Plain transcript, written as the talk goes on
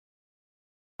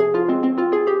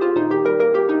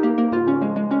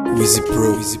Easy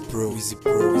Pro, Easy Pro, Easy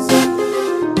Pro, Easy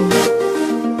Pro.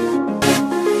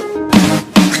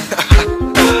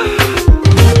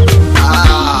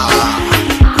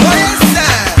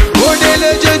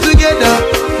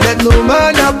 No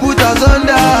man that put us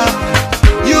under.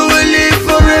 You will live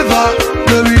forever.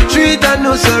 No retreat and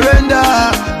no surrender.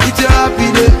 It's your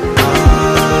happy day.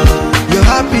 Your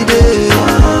happy day.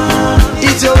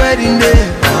 It's your wedding day.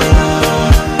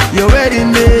 Your wedding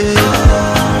day.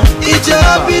 It's your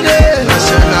happy day.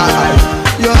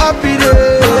 Your happy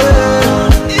day.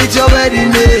 It's your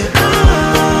wedding day.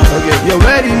 Okay, your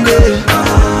wedding day.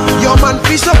 Your man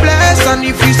feels so blessed and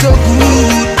he feels so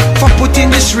good for putting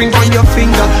this ring on your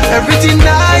finger. Everything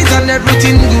nice and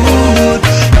everything good.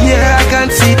 Yeah, I can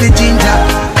see the ginger.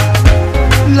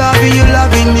 Loving you,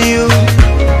 loving you.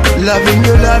 Loving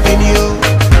you, loving you.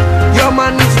 Your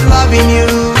man is loving you.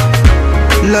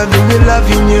 Loving you,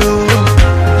 loving you.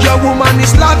 Your woman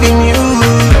is loving you.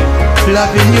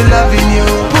 Loving you, loving you.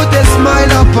 Put a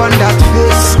smile upon that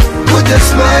face. Put a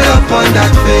smile upon that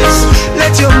face.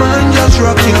 Let your man just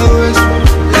rock your waist.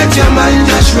 Let your mind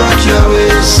just rock your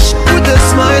waist. Put a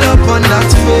smile upon that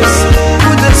face.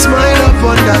 Put a smile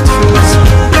upon that face.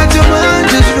 Let your mind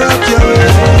just rock your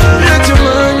waist. Let your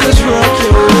mind just rock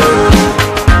your waist.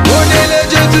 One day let's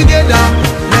get together.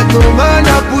 Let no man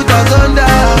that put us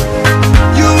under.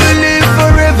 You will live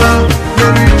forever. No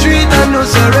retreat and no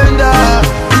surrender.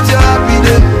 It's your happy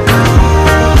day.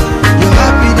 Your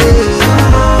happy day.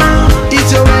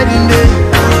 It's your wedding day.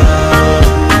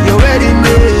 Your wedding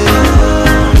day.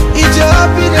 It's your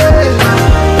happy day.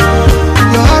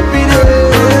 Your happy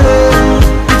day.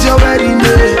 It's your wedding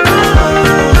day.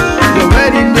 Your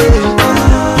wedding day.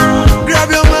 Grab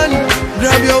your man,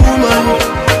 grab your woman,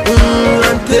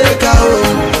 and take her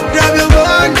home. Grab your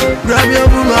man, grab your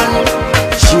woman.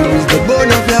 She is the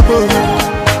bone of your bone.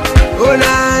 Oh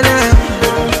na na,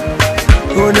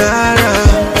 oh na na.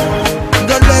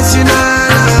 God bless you na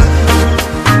na.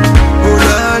 Oh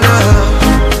na na.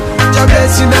 God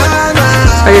bless you na na.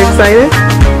 Are you excited?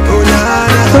 Oh na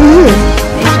na. What are you?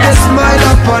 Put a smile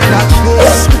upon that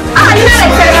face.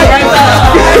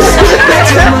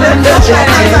 You're not Let your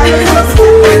mind just rock your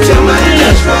waist. Let your mind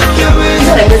just rock your waist.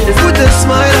 Put a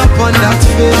smile upon that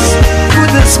face. Put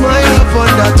a smile upon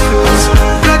that face.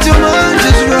 Let your mind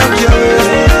just rock your waist.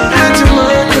 Let your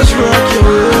mind just rock your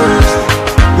waist.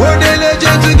 One day let's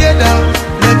get together.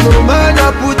 Let no man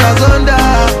that put us under.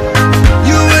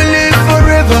 You will live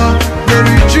forever. No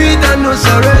retreat and no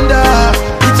surrender.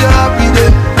 It's your happy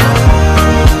day.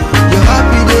 Your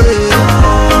happy day.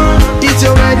 It's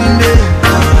your wedding day.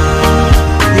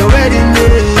 Your wedding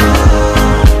day.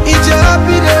 It's your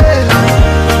happy day.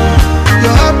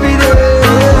 Your happy day.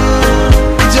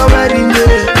 It's your wedding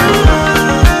day.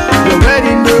 Your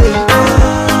wedding day.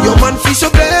 Your man feels so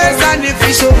blessed and he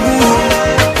feels so good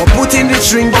for putting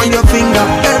this ring on your finger.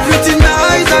 Everything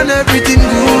nice and everything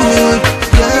good.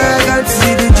 Yeah, I can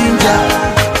see the ginger.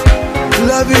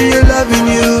 Loving you, loving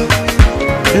you.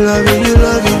 Loving you,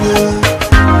 loving you.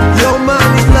 Your man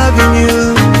is loving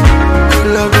you.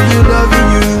 Loving you, loving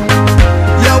you.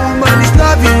 Your woman is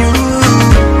loving you.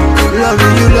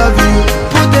 Loving you, loving you.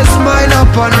 Put a smile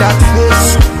upon that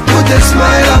face. Put a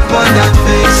smile upon that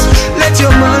face. Let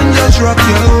your man just rock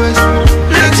your waist.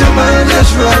 Let your man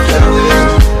just rock your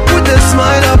waist. Put a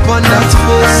smile upon that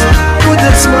face. Put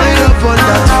a smile upon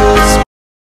that face.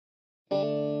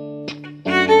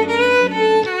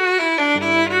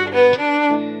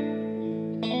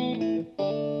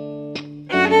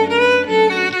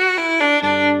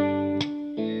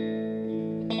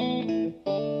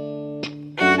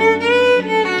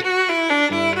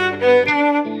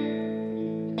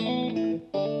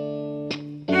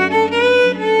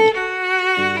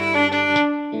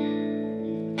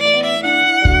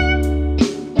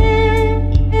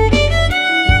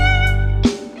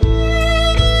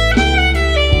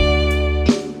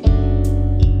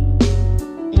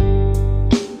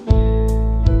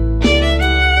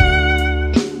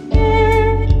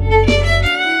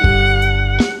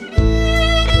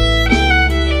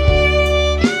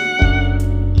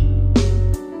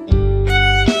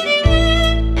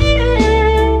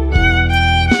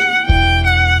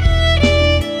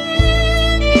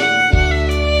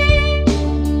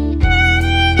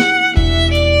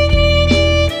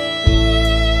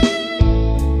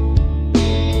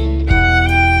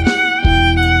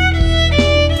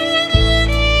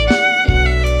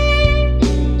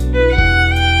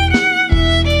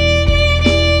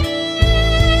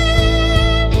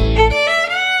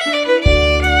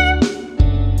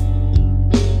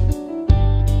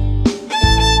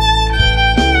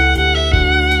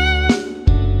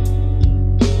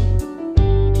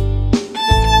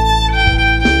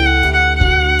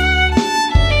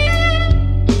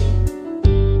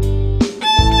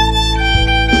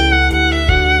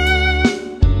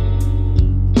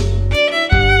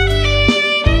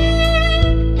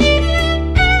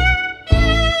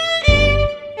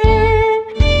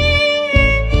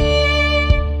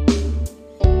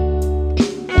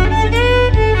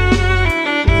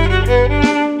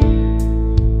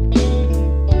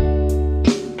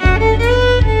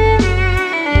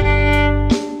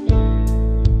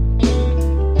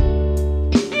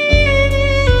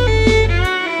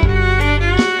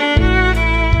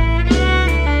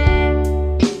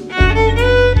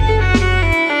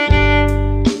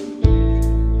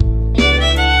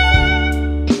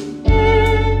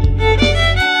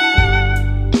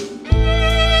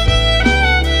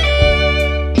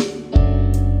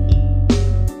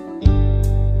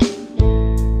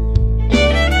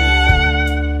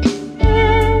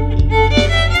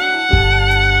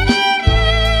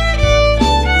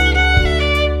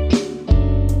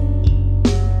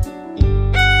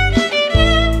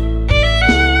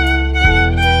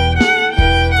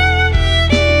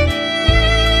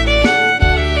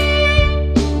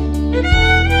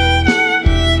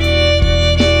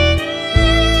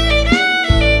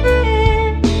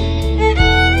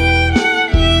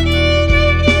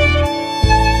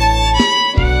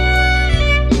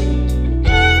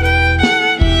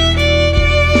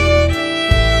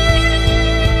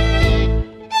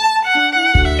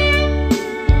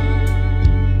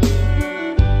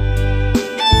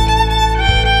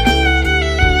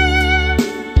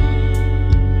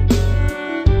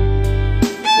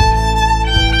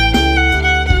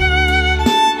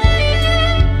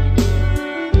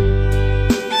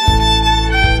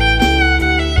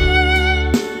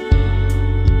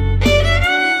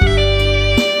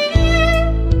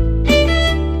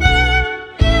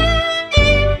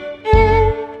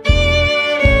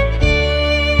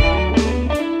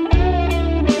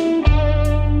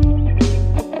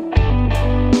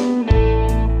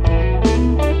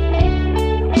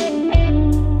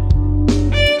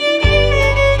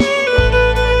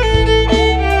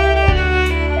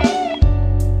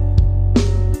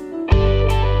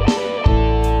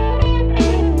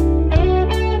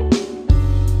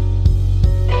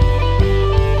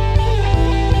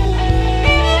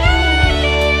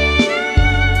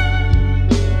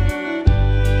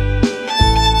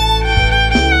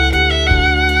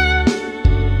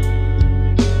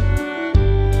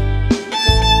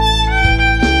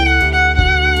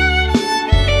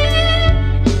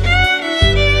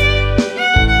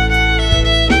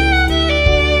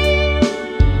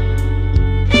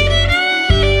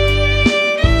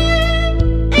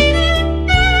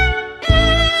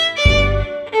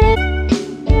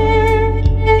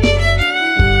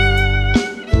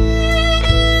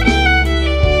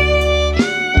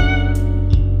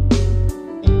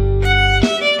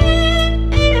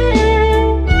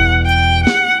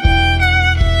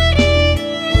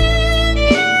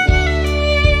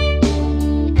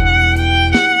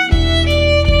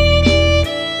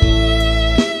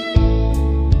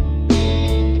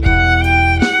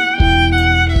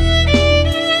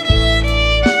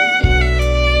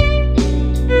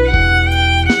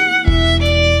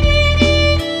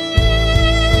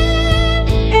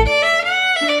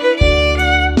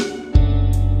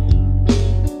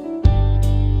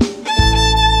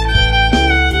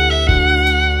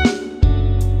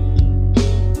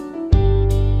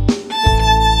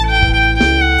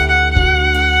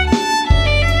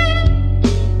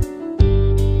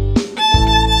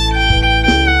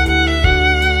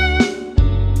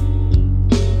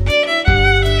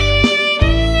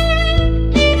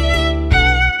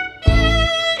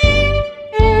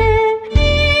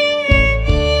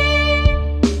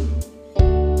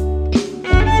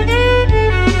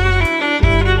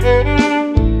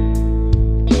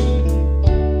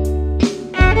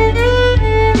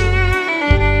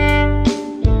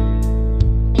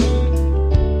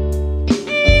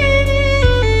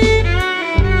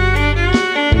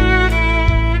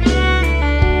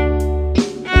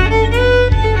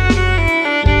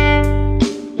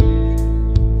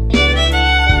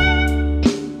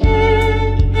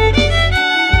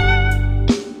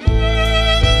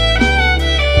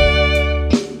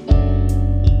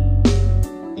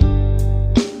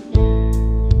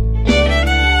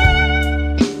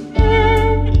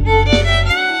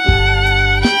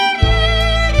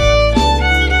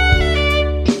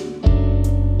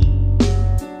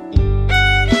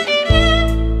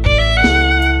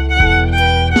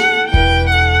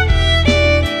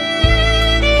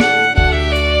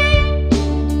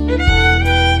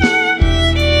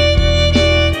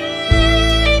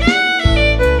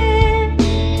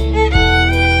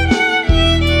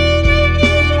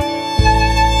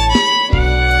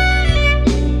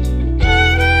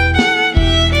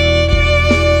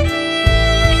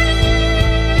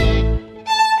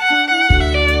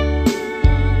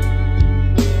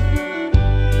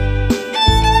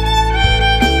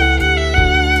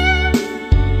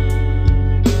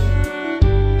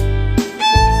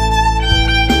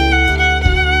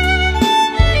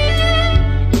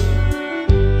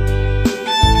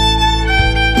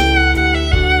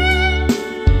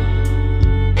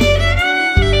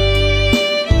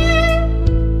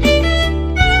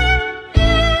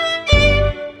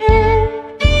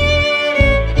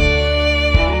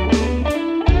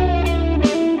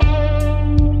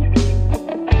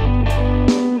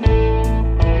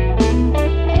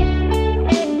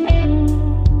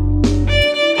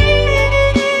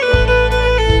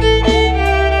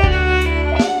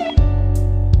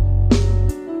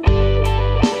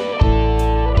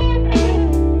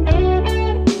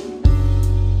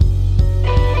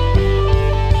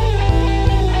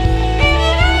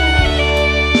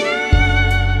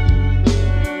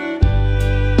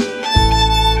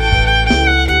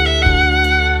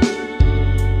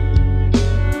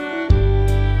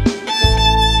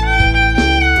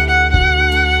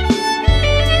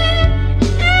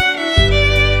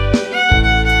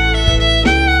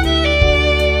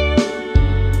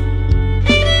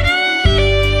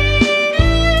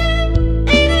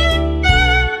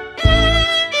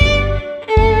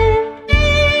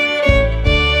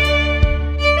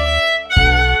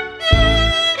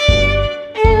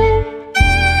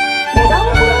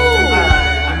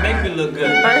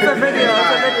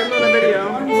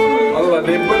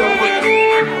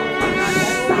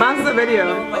 a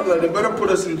video. They better put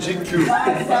us in GQ.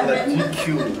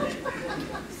 GQ.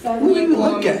 What do you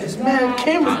look at? This man,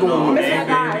 camera's going on.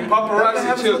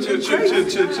 Paparazzi,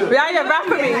 chill. Yeah, yeah, rap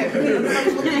for me.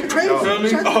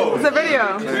 Oh, It's a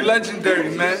video. we legendary,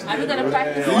 man.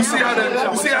 You see how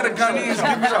the Ghanaians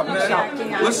give it up,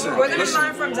 man. Listen. We're gonna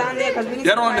learn from down there because we need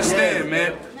Y'all don't understand,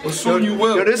 man. But soon you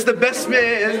will. Yo, this is the best man.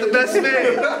 This is the best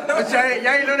man. But y'all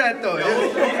ain't know that though.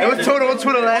 It was told on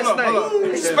Twitter last Hold night.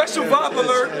 up. Special vibe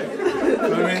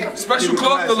alert. Special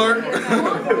cloth alert.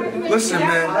 Listen,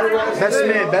 man. Best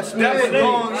man, best man.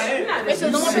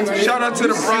 Shout out to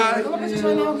the bride.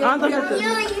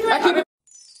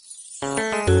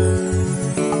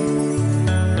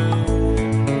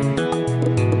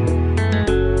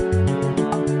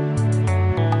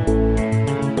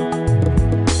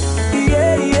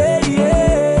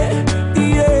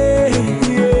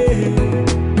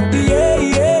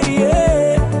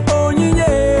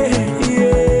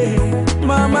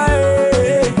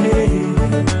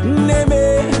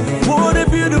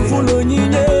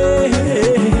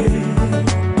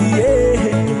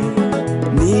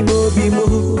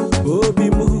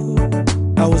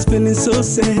 Feeling so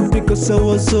sad because I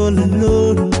was all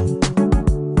alone.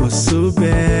 Was so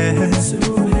bad.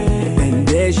 And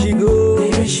there she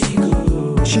goes.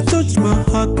 She touched my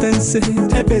heart and said,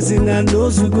 everything I know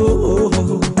to go.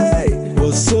 Hey,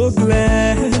 was so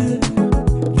glad.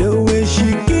 The way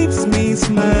she keeps me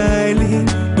smiling,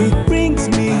 it brings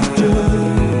me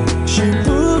joy. She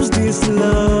proves this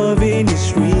loving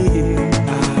is real.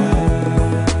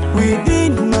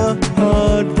 Within my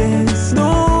heart there's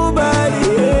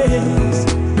nobody else.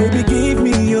 Baby, give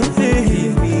me your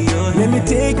hand. Let me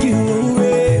take you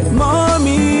away.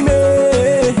 Mommy, me.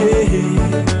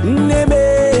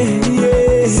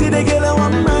 See the girl I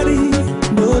want marry.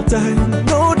 No time,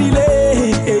 no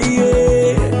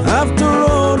delay. After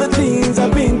all the things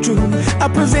I've been through, I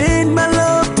present my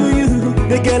love to you.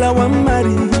 The girl I want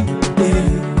marry.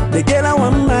 The girl I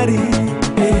want marry.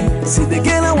 See the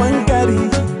girl I want carry.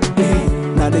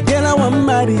 Now the girl I want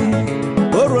marry.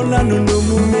 Orona no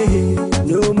mume,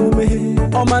 no mume.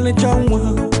 Oh man changwa,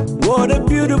 what a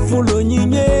beautiful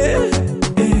Onyinye.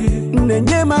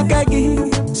 Nenye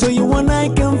makagi, so you and I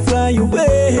can fly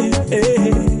away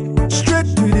straight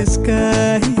to the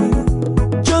sky.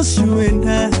 Just you and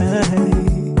I.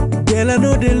 Girl, I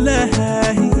know the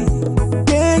lie.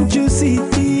 Can't you see?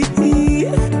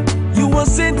 You were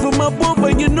sent for my boy,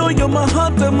 but you know you're my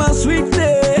heart and my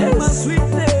sweetness. My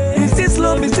sweetness. Is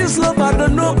this love? I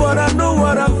don't know, but I know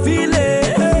what I'm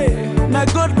feeling. Now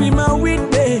God be my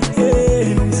witness.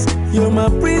 You're my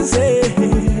princess.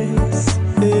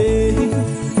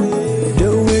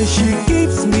 The way she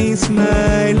keeps me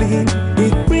smiling,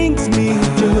 it brings me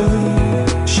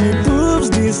joy. She proves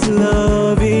this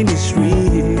loving is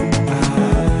real.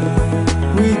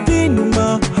 Within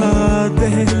my heart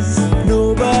there's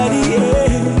nobody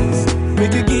else.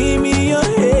 Make you give me your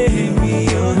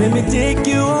hand. Let me take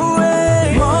you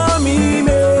away. Mommy,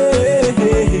 me.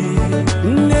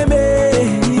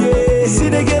 See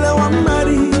the girl I want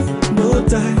marry. No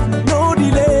time, no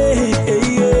delay.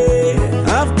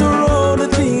 After all the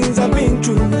things I've been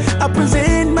through, I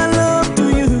present my love to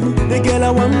you. The girl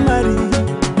I want marry.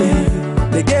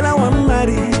 The girl I want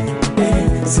marry.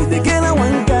 See the girl I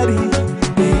want carry.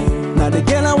 Now the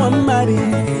girl I want marry.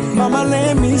 Mama,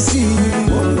 let me see you.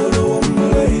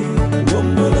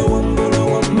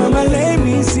 Mama, let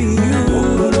me see you.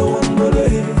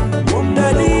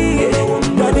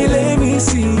 Daddy, let me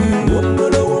see you.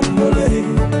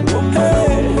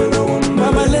 Hey,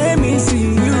 Mama, let me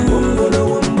see you.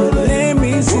 Let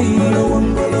me see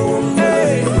you.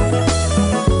 Hey.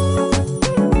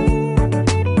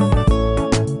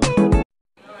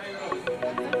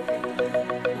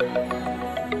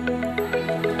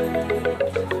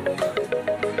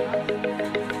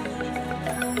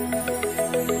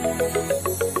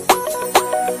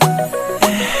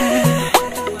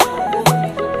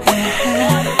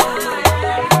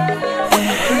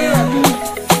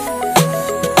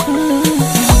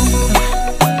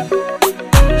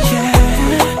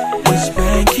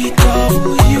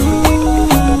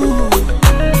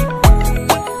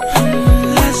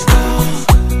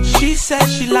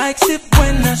 Likes it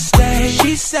when I stay.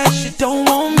 She says she don't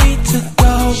want me to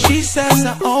go. She says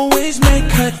I always make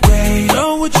her day.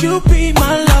 Girl, would you be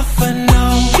my lover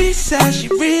now? She says she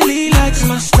really likes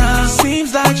my style.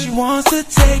 Seems like she wants to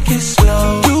take it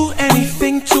slow. Do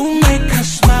anything to make her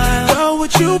smile. Girl,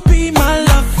 would you be my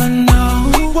lover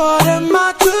now? What am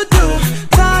I to do?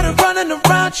 Tired of running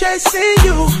around chasing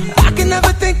you. I can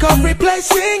never think of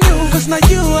replacing you. Cause now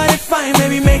you are defined,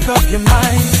 baby, make up your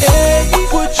mind. Hey,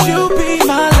 would you be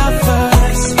my lover?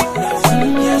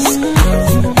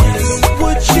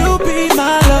 Would you be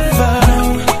my lover?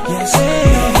 Yes.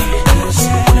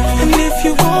 And if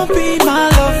you won't be my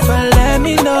lover, let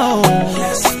me know.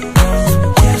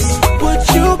 Yes. Would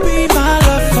you be my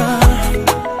lover?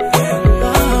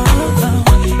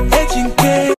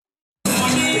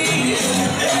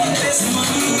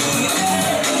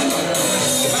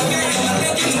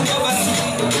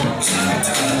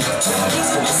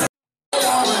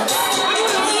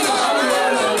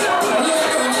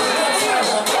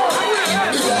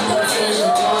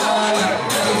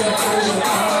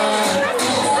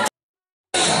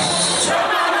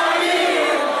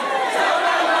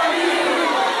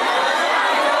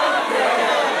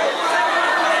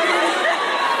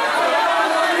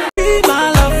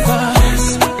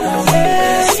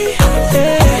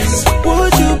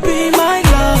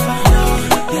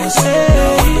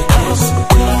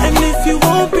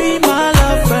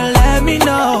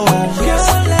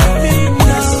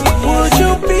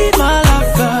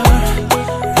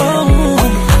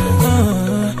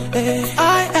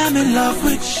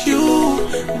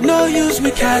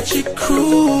 Catchy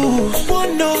crew,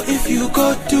 wanna know if you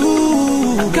go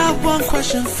do. Got one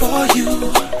question for you.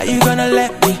 Are you gonna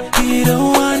let me be the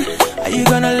one? Are you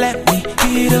gonna let me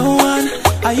be the one?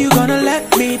 Are you gonna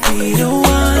let me be the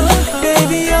one?